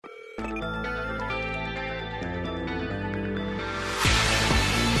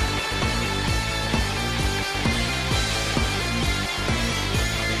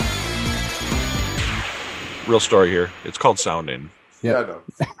real story here. It's called Sounding. Yeah, I know.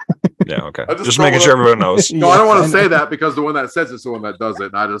 Yeah, okay. Just making sure everyone knows. No, I don't want to say that because the one that says it's the one that does it,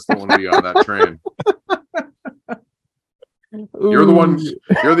 and I just don't want to be on that train. You're the one.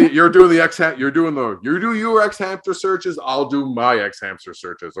 You're doing the X. You do your X hamster searches. I'll do my X hamster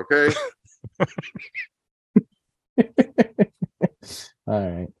searches. Okay. All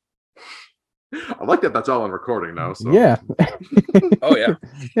right. I like that. That's all on recording now. So. Yeah. Oh yeah.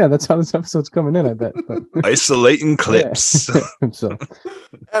 Yeah, that's how this episode's coming in. I bet. But... Isolating clips. Yeah. So.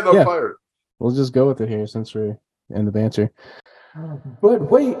 And I'm fired. We'll just go with it here since we're in the banter.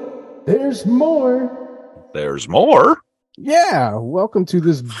 But wait, there's more. There's more. Yeah, welcome to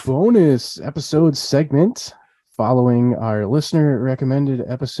this bonus episode segment following our listener recommended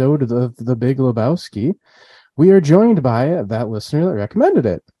episode of The Big Lebowski. We are joined by that listener that recommended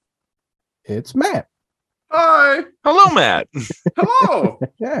it. It's Matt. Hi. Hello, Matt. Hello.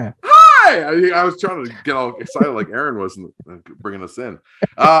 Yeah. Hi. I was trying to get all excited like Aaron was bringing us in.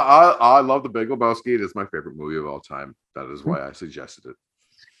 I love The Big Lebowski. It is my favorite movie of all time. That is why I suggested it.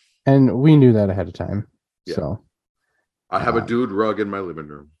 And we knew that ahead of time. Yeah. So I have a dude rug in my living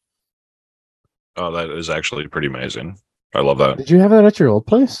room. Oh, that is actually pretty amazing. I love that. Did you have that at your old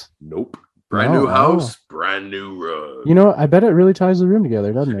place? Nope. Brand new house, brand new rug. You know, I bet it really ties the room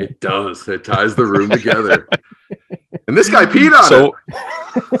together, doesn't it? It does. It ties the room together. And this guy peed on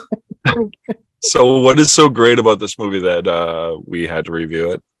it. So what is so great about this movie that we had to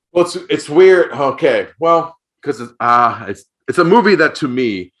review it? Well, it's weird. Okay. Well, because it's a movie that to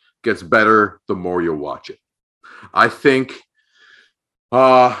me gets better the more you watch it. I think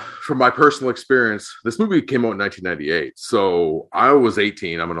from my personal experience, this movie came out in 1998. So I was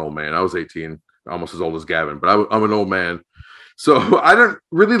 18. I'm an old man. I was 18, almost as old as Gavin, but I'm an old man. So I didn't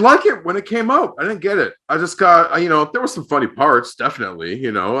really like it when it came out. I didn't get it. I just got, there were some funny parts, definitely,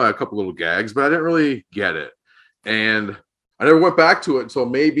 a couple little gags, but I didn't really get it. And I never went back to it until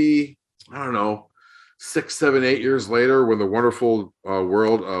maybe, I don't know, 6, 7, 8 years later, when the wonderful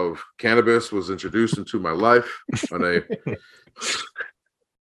world of cannabis was introduced into my life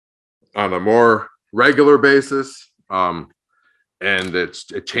on a more regular basis. And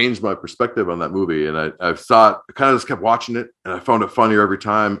it changed my perspective on that movie. And I kind of just kept watching it, and I found it funnier every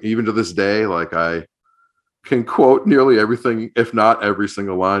time, even to this day. Like, I can quote nearly everything, if not every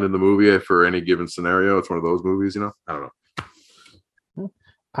single line in the movie for any given scenario. It's one of those movies, I don't know.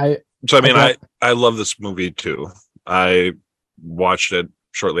 I love this movie too. I watched it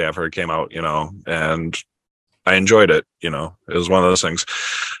shortly after it came out, and I enjoyed it. It was one of those things.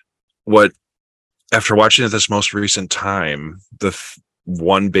 After watching it this most recent time, the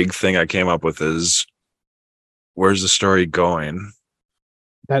one big thing I came up with is, where's the story going?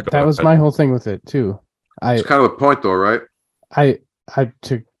 That was my whole thing with it too. It's kind of a point though, right? I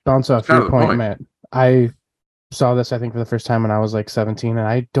to bounce off your point, Matt, I saw this, I think, for the first time when I was like 17, and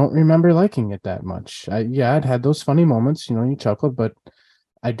I don't remember liking it that much. It had those funny moments, you chuckled, but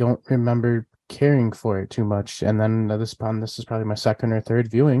I don't remember caring for it too much. And then this is probably my second or third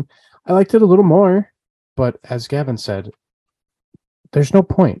viewing. I liked it a little more, but as Gavin said, there's no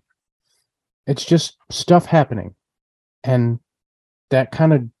point. It's just stuff happening, and that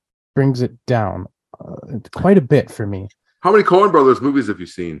kind of brings it down quite a bit for me. How many Coen Brothers movies have you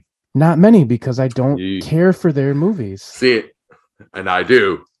seen? Not many, because I don't care for their movies. See it, and I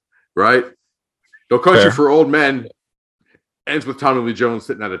do, right? No Country for Old Men ends with Tommy Lee Jones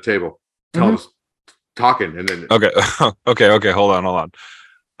sitting at a table, talking, and then okay, hold on.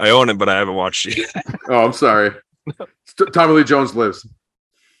 I own it, but I haven't watched it yet. Oh, I'm sorry. Tommy Lee Jones lives.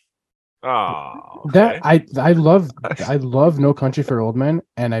 Oh, okay. That I love No Country for Old Men,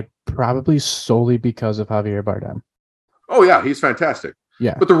 and I probably solely because of Javier Bardem. Oh yeah, he's fantastic.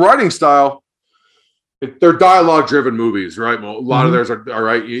 Yeah, but the writing style, they're dialogue-driven movies, right? Well, a lot of theirs are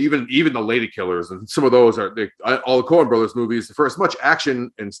right. Even the Lady Killers and some of those are all the Coen Brothers movies. For as much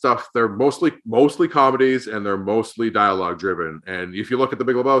action and stuff, they're mostly comedies, and they're mostly dialogue-driven. And if you look at The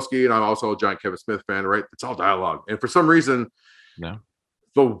Big Lebowski, and I'm also a giant Kevin Smith fan, right? It's all dialogue. And for some reason,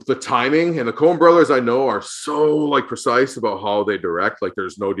 the timing, and the Coen Brothers I know are so precise about how they direct. Like,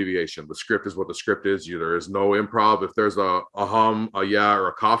 there's no deviation. The script is what the script is. There is no improv. If there's a hum, a yeah, or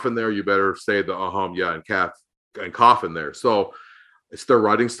a cough in there, you better say the hum, yeah, and cough in there. So it's their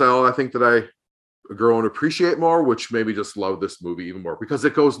writing style, I think, that I grow and appreciate more, which made me just love this movie even more, because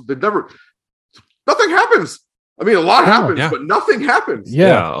nothing happens. I mean, a lot happens, but nothing happens.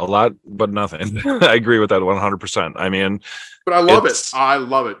 Yeah, a lot, but nothing. I agree with that 100%. I mean, but I love it. I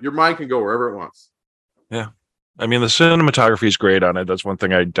love it. Your mind can go wherever it wants. Yeah. I mean, the cinematography is great on it. That's one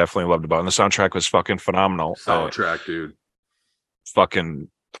thing I definitely loved about it. And the soundtrack was fucking phenomenal. Dude. Fucking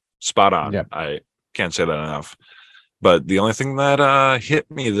spot on. Yep. I Can't say that enough. But the only thing that hit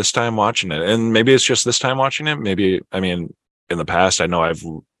me this time watching it, and maybe it's just this time watching it, maybe, I mean, in the past, I know I've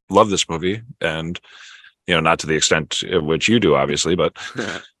loved this movie, and, you know, not to the extent at which you do, obviously, but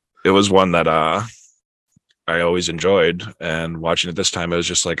it was one that I always enjoyed. And watching it this time, it was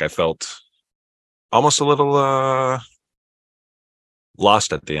just like I felt almost a little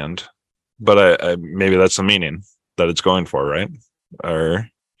lost at the end. But I maybe that's the meaning that it's going for, right? Or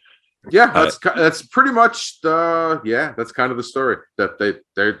yeah, that's pretty much that's kind of the story, that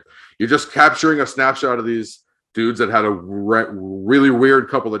you're just capturing a snapshot of these dudes that had a really weird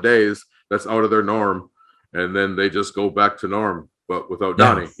couple of days that's out of their norm, and then they just go back to norm, but without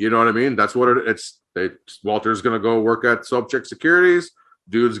Donnie. You know what I mean? That's what it's. Walter's gonna go work at Sobchak Securities.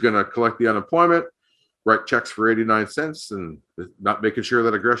 Dude's gonna collect the unemployment, write checks for 89 cents, and not making sure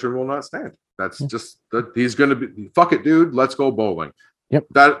that aggression will not stand. That's just that he's gonna be. Fuck it, dude. Let's go bowling. Yep.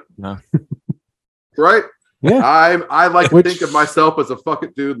 Right. Yeah. I like to think of myself as a fuck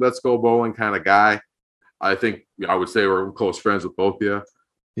it, dude. Let's go bowling kind of guy. I think I would say we're close friends with both of you.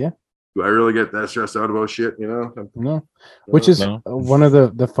 Yeah. Do I really get that stressed out about shit? You know? No. Which is one of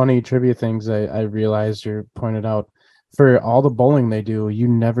the funny trivia things I realized or pointed out. For all the bowling they do, you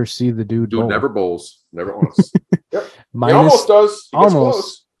never see the dude bowl. Never bowls. Never once. Yep. He almost does. He gets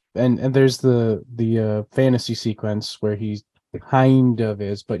close. And there's the fantasy sequence where he kind of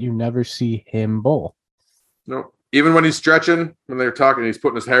is, but you never see him bowl. No. Even when he's stretching, when they're talking, he's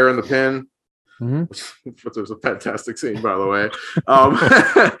putting his hair in the pin. Mm-hmm. Which was a fantastic scene, by the way.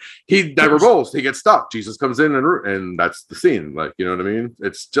 He never bowls. He gets stopped. Jesus comes in and that's the scene. Like, you know what I mean?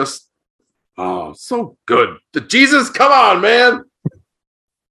 It's just so good. The Jesus, come on, man.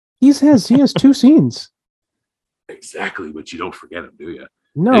 He has 2 scenes. Exactly, but you don't forget him, do you?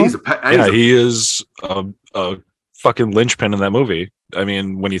 No. And he is a fucking linchpin in that movie. I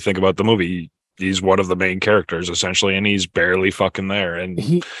mean, when you think about the movie, he's one of the main characters essentially, and he's barely fucking there.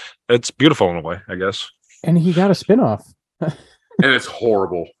 And it's beautiful in a way, I guess. And he got a spinoff. And it's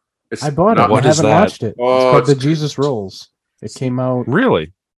horrible. I bought it. What I is haven't that? Watched it. Oh, it's called The Jesus Rolls. It came out.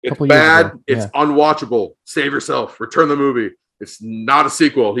 Really? It's bad. It's unwatchable. Save yourself. Return the movie. It's not a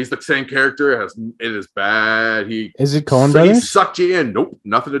sequel. He's the same character. It is bad. Is it Coen Brothers? He sucked you in. Nope.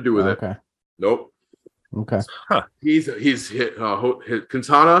 Nothing to do with it. Okay. Nope. Okay. Huh. He's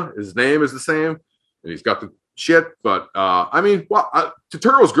Quintana. His name is the same, and he's got the shit. But I mean,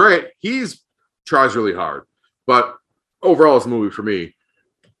 Turturro's great. He's tries really hard, but overall, it's a movie for me.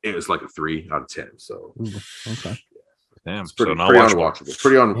 It was like a 3 out of 10. So okay. Damn, it's pretty unwatchable.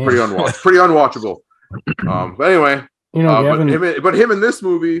 Pretty unwatchable. But anyway, you know, Gavin, but him in this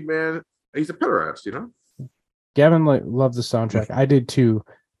movie, man, he's a pederast, you know. Gavin loved the soundtrack. I did too,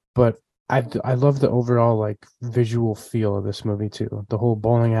 but I love the overall visual feel of this movie too. The whole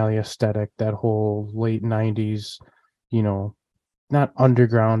bowling alley aesthetic, that whole late 90s, you know, not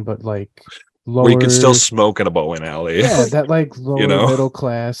underground, but lower. Well, you can still smoke in a bowling alley. Yeah, that lower middle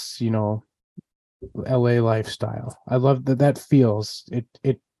class, you know, LA lifestyle. I love that feels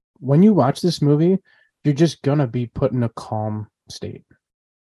it when you watch this movie, you're just gonna be put in a calm state.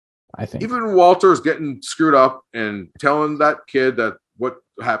 I think even Walter's getting screwed up and telling that kid that what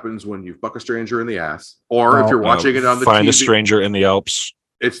happens when you fuck a stranger in the ass, or if you're watching it on the find TV, a stranger in the Alps.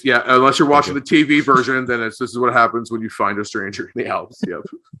 It's unless you're watching the TV version, then this is what happens when you find a stranger in the Alps. Yep,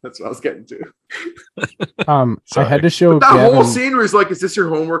 that's what I was getting to. I had to show that Gavin... whole scene where he's like, "Is this your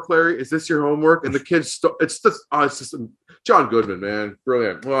homework, Larry? Is this your homework?" And the kids, it's just John Goodman, man,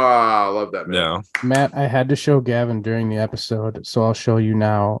 brilliant. Wow, I love that man. Yeah, Matt, I had to show Gavin during the episode, so I'll show you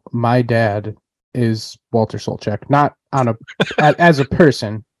now. My dad is Walter Sobchak, not as a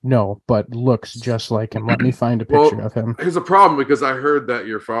person. No, but looks just like him. Let me find a picture of him. Here's a problem, because I heard that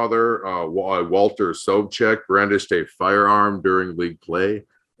your father, Walter Sobchak, brandished a firearm during league play.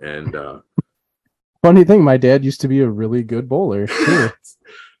 And funny thing, my dad used to be a really good bowler too.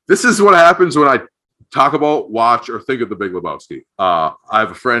 This is what happens when I talk about, watch, or think of The Big Lebowski. I have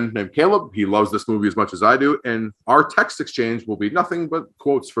a friend named Caleb. He loves this movie as much as I do. And our text exchange will be nothing but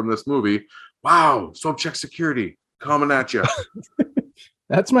quotes from this movie. Wow, Sobchak Security coming at you.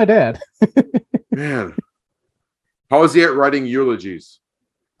 That's my dad. Man. How is he at writing eulogies?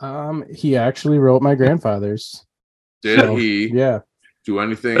 He actually wrote my grandfather's. Did he do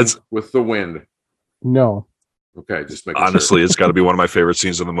anything with the wind? No. Okay, just make honestly, it's got to be one of my favorite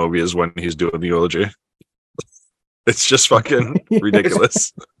scenes in the movie is when he's doing the eulogy. It's just fucking ridiculous.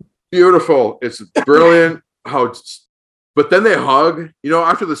 It's beautiful. It's brilliant. But then they hug, you know,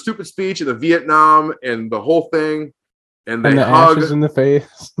 after the stupid speech in the Vietnam and the whole thing. And they hug ashes in the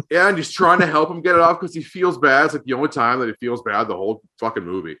face. Yeah, and he's trying to help him get it off because he feels bad. It's like the only time that he feels bad the whole fucking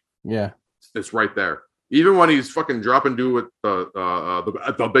movie. Yeah. it's right there. Even when he's fucking dropping dude with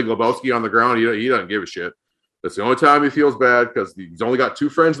the Big Lebowski on the ground, he doesn't give a shit. That's the only time he feels bad because he's only got 2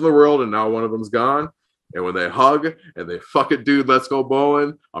 friends in the world and now one of them's gone. And when they hug and they fuck it, dude, let's go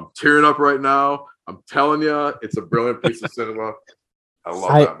bowling. I'm tearing up right now. I'm telling you, it's a brilliant piece of cinema. I love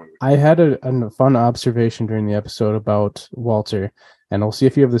that movie. I had a fun observation during the episode about Walter, and I'll see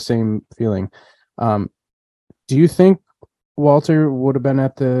if you have the same feeling. Do you think Walter would have been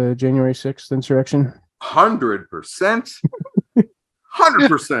at the January 6th insurrection? 100%.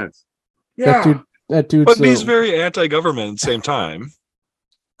 100%. Yeah. That dude. But he's very anti-government at the same time.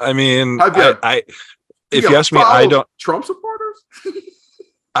 I mean, if you ask me, I don't. Trump supporters?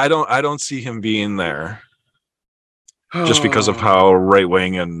 I don't see him being there. Just because of how right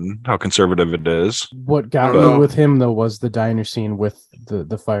wing and how conservative it is. What got me with him though was the diner scene with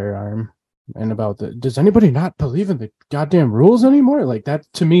the firearm and about does anybody not believe in the goddamn rules anymore? Like that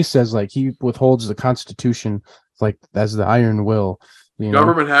to me says like he withholds the Constitution like as the iron will.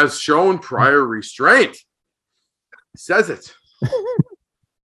 Government has shown prior restraint. He says it.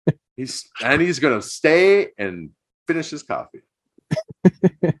 He's gonna stay and finish his coffee.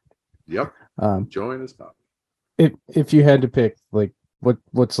 Yep. Enjoying his coffee. If you had to pick, like,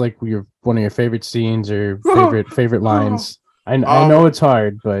 what's like one of your favorite scenes or favorite lines? I know it's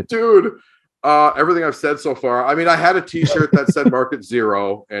hard, but dude, everything I've said so far. I mean, I had a T-shirt that said "Market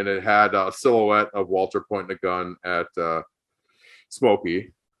Zero" and it had a silhouette of Walter pointing a gun at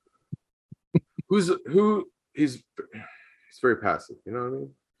Smokey. He's very passive. You know what I mean?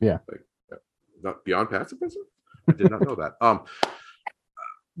 Yeah. Like, not beyond pacifism. I did not know that.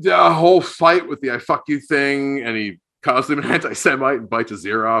 The whole fight with the "I fuck you" thing, and he calls him an anti-Semite and bites his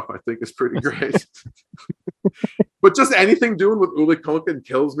ear off, I think is pretty great. But just anything doing with Uli Kulkin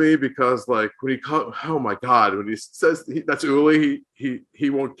kills me because, like, when oh my god, when he says that's Uli, he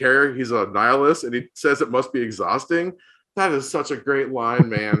won't care. He's a nihilist, and he says it must be exhausting. That is such a great line,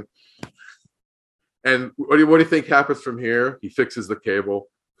 man. And what do you think happens from here? He fixes the cable.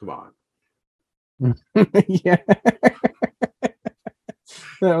 Come on. Yeah.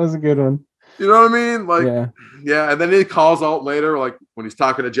 That was a good one. You know what I mean? Like, yeah. And then he calls out later, like when he's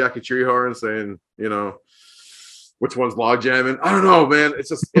talking to Jackie Treehorn, saying, you know, which one's log jamming? I don't know, man. It's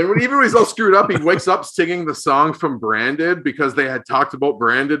just, and even when he's all screwed up, he wakes up singing the song from Branded because they had talked about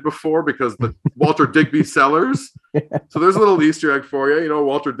Branded before because the Walter Digby Sellers. So there's a little Easter egg for you. You know,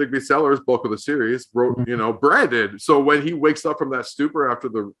 Walter Digby Sellers, bulk of the series, wrote, you know, Branded. So when he wakes up from that stupor after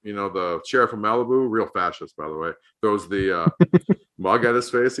the sheriff from Malibu, real fascist, by the way, throws the mug at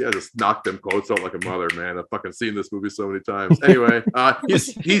his face. I just knocked them quotes out like a mother, man. I've fucking seen this movie so many times. Anyway,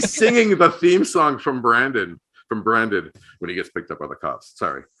 he's singing the theme song from Branded when he gets picked up by the cops.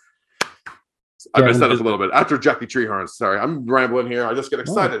 Sorry. I messed that up a little bit. After Jackie Treehorn, sorry. I'm rambling here. I just get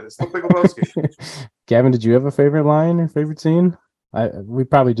excited. It's the Big Lebowski. Gavin, did you have a favorite line or favorite scene? We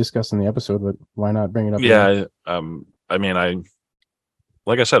probably discussed in the episode, but why not bring it up? Yeah. I mean,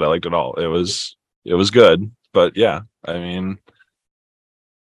 like I said, I liked it all. It was good, but yeah, I mean,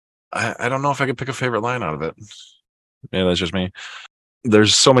 I don't know if I could pick a favorite line out of it. Yeah, that's just me.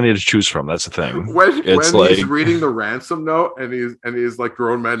 There's so many to choose from. That's the thing. When he's reading the ransom note and he's like,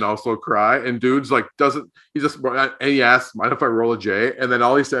 grown men also cry, and dude's like he asks, mind if I roll a J? And then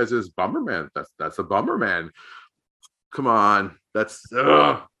all he says is bummer man. That's a bummer man. Come on. That's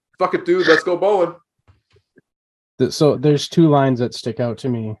fuck it, dude. Let's go bowling. So there's 2 lines that stick out to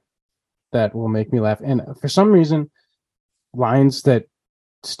me that will make me laugh. And for some reason, lines that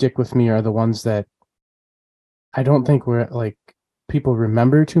stick with me are the ones that I don't think we're like people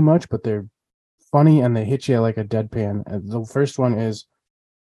remember too much, but they're funny and they hit you like a deadpan. The first one is,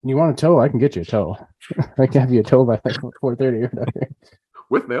 "You want a toe? I can get you a toe. I can have you a toe by like 4:30 or whatever."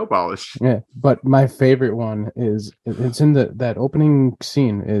 With nail polish. Yeah, but my favorite one is it's in that opening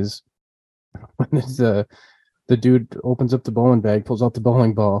scene is when the dude opens up the bowling bag, pulls out the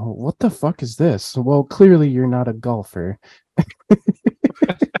bowling ball. "What the fuck is this?" "Well, clearly you're not a golfer."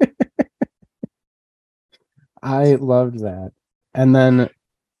 I loved that. And then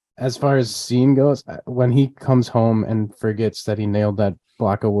as far as scene goes, when he comes home and forgets that he nailed that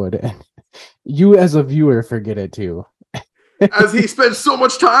block of wood, and you as a viewer forget it too. As he spends so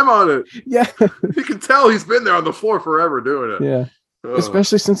much time on it. Yeah. You can tell he's been there on the floor forever doing it. Yeah.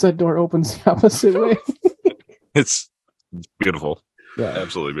 Especially since that door opens the opposite way. It's beautiful. Yeah.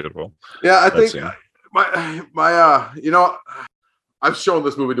 Absolutely beautiful. Yeah, I think my you know, I've shown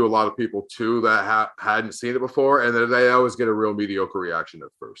this movie to a lot of people too that hadn't seen it before, and then they always get a real mediocre reaction at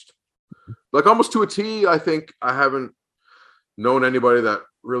first. Like almost to a T, I think I haven't known anybody that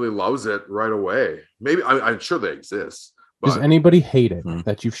really loves it right away. Maybe I'm sure they exist, Does anybody hate it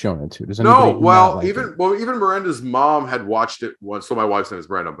that you've shown it to? Does anybody? No. Well, even Miranda's mom had watched it once. So my wife's name is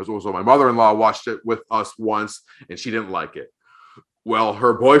Miranda, but so my mother-in-law watched it with us once, and she didn't like it. Well,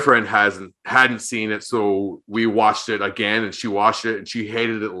 her boyfriend hadn't seen it, so we watched it again, and she watched it, and she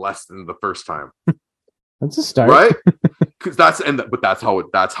hated it less than the first time. That's a start, right? Because that's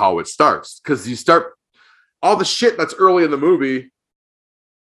how it starts. Because you start all the shit that's early in the movie.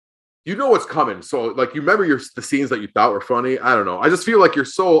 You know what's coming. So, like, you remember the scenes that you thought were funny. I don't know. I just feel like you're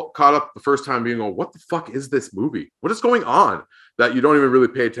so caught up the first time being going, what the fuck is this movie? What is going on? That you don't even really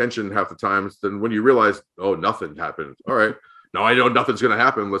pay attention half the times. Then when you realize, oh, nothing happened. All right. No, I know nothing's going to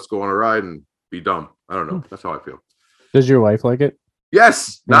happen. Let's go on a ride and be dumb. I don't know. That's how I feel. Does your wife like it?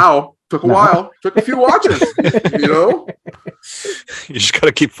 Yes. Yeah. Now. Took a while. Took a few watches. You know? You just got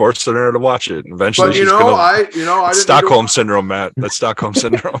to keep forcing her to watch it. Eventually, but I Stockholm syndrome, Matt. That's Stockholm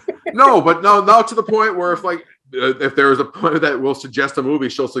syndrome. No, but now to the point where if there is a point that will suggest a movie,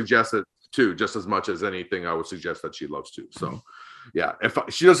 she'll suggest it too, just as much as anything I would suggest that she loves to. So, yeah, if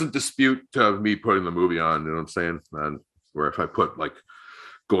she doesn't dispute me putting the movie on, you know what I'm saying? And where if I put like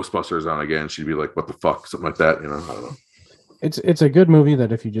Ghostbusters on again, she'd be like, "What the fuck?" Something like that. You know, I don't know. It's a good movie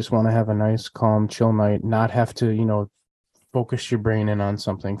that if you just want to have a nice, calm, chill night, not have to, focus your brain in on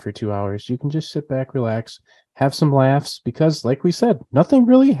something for 2 hours, you can just sit back, relax, have some laughs, because like we said, nothing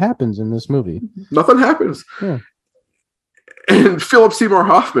really happens in this movie. Nothing happens. Yeah. And Philip Seymour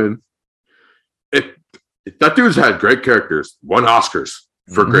Hoffman, that dude's had great characters, won Oscars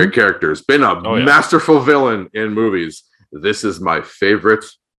for great characters, been a masterful villain in movies. This is my favorite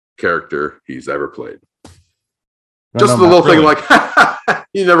character he's ever played. Just the little thing like,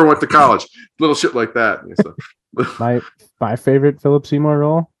 he never went to college. Little shit like that. My favorite Philip Seymour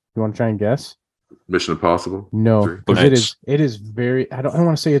role. You want to try and guess? Mission Impossible. No, because it is very. I don't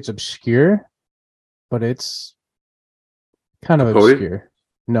want to say it's obscure, but it's kind of obscure.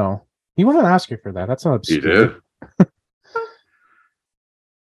 No, he won an Oscar for that. That's not obscure. He did.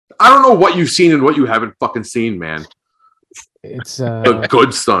 I don't know what you've seen and what you haven't fucking seen, man. It's a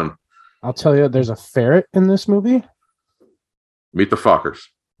good son. I'll tell you, there's a ferret in this movie. Meet the Fockers.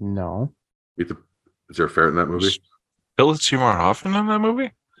 No. Is there a ferret in that movie? Philip Seymour Hoffman in that movie?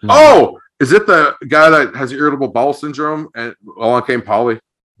 No. Oh, is it the guy that has irritable bowel syndrome and Along Came Polly?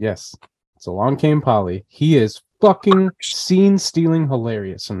 Yes. It's Along Came Polly. He is fucking scene-stealing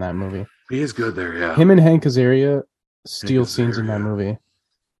hilarious in that movie. He is good there, yeah. Him and Hank Azaria steal scenes in that movie.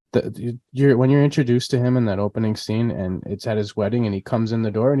 When you're introduced to him in that opening scene and it's at his wedding and he comes in the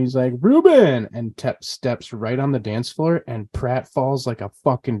door and he's like, Ruben, and steps right on the dance floor and Pratt falls like a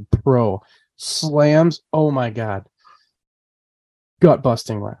fucking pro, slams. Oh my God. Gut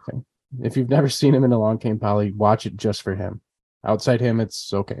busting laughing. If you've never seen him in Along Came Polly, watch it just for him. Outside him,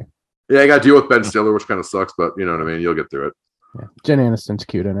 it's okay. Yeah, I got to deal with Ben Stiller, which kind of sucks, but you know what I mean? You'll get through it. Yeah. Jen Aniston's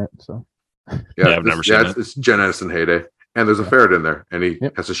cute in it, so. Yeah, I've never seen it. It's Jen Aniston heyday. And there's a ferret in there, and he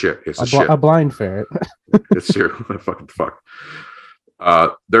has a shit. He has a blind ferret. It's true. Fucking fuck.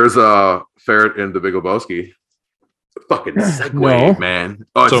 There's a ferret in The Big Lebowski. Fucking segue, man.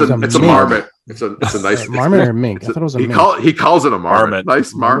 Oh, it's a marmot. It's a nice marmot or mink. I thought it was a mink. He calls it a marmot.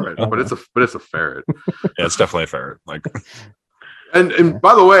 Nice marmot, but it's a ferret. Yeah, it's definitely a ferret. Like, and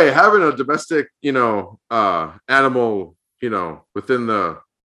by the way, having a domestic, animal, within the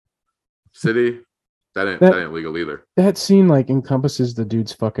city. That ain't legal either. That scene encompasses the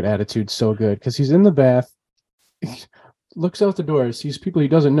dude's fucking attitude so good because he's in the bath, he looks out the door, sees people he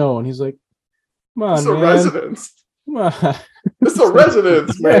doesn't know, and he's like, "Come on, it's man. a residence. Come on, it's a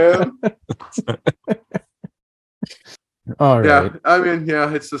residence, man." All right.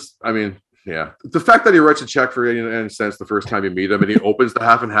 Yeah, it's just, the fact that he writes a check for 89 cents the first time you meet him, and he opens the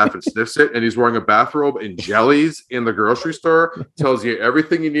half and half and sniffs it, and he's wearing a bathrobe and jellies in the grocery store tells you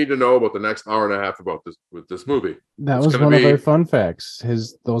everything you need to know about the next hour and a half about this movie. That was one of our fun facts.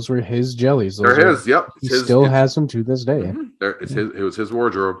 Those were his jellies. They're his. Yep. He still has them to this day. It was his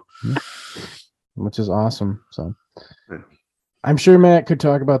wardrobe, which is awesome. So, I'm sure Matt could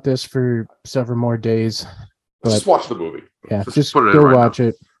talk about this for several more days. But just watch the movie. Yeah, just go watch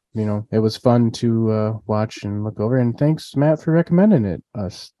it. It was fun to watch and look over. And thanks, Matt, for recommending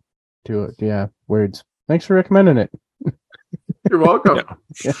us to it. Yeah, words. Thanks for recommending it. You're welcome.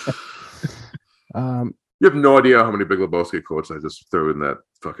 Yeah. You have no idea how many Big Lebowski quotes I just threw in that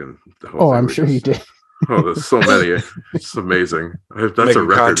fucking. I'm sure you did. Oh, there's so many. It's amazing. That's Make a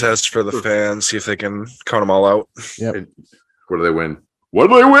record. Contest for the fans. See if they can count them all out. Yep. What do they win? What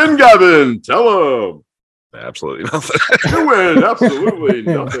do they win, Gavin? Tell them. Absolutely nothing. You win absolutely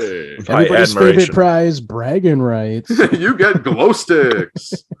nothing. Everybody's favorite prize, bragging rights. You get glow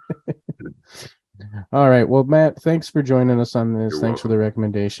sticks. All right. Well, Matt, thanks for joining us on this. You're Thanks for welcome. the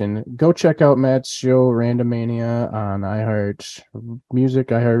recommendation. Go check out Matt's show, Randomania, on iHeart Music,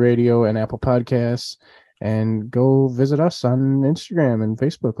 iHeart Radio, and Apple Podcasts. And go visit us on Instagram and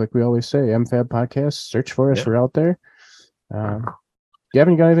Facebook, like we always say, MFAB Podcast. Search for us. Yeah. We're out there.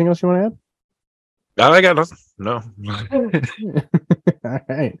 Gavin, you got anything else you want to I got nothing. No. add? All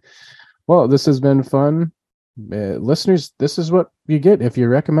right. Well, this has been fun. Listeners, this is what you get. If you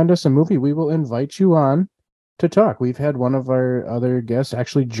recommend us a movie, we will invite you on to talk. We've had one of our other guests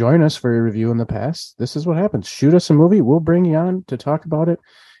actually join us for a review in the past. This is what happens. Shoot us a movie. We'll bring you on to talk about it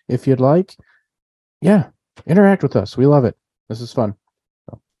if you'd like. Yeah, interact with us. We love it. This is fun.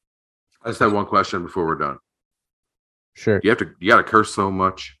 I just have one question before we're done. Sure. You gotta curse so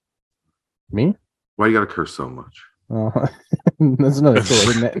much. Me? Why you gotta curse so much? Oh, that's another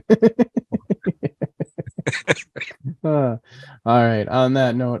sword, isn't it? All right. On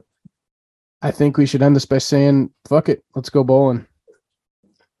that note, I think we should end this by saying, fuck it. Let's go bowling.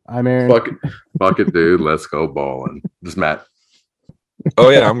 I'm Aaron. Fuck it, dude. Let's go bowling. This is Matt. Oh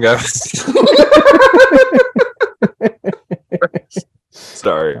yeah, I'm Gavin.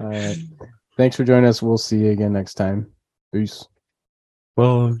 Sorry. All right. Thanks for joining us. We'll see you again next time. Peace.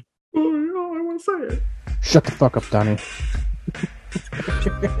 Well, I want to say it. Shut the fuck up, Donnie.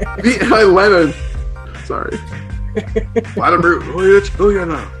 Hi, Lennon. Sorry. Vladimir. Oh yeah,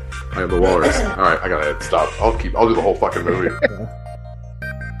 no. I am the walrus. All right, I gotta stop. I'll do the whole fucking movie.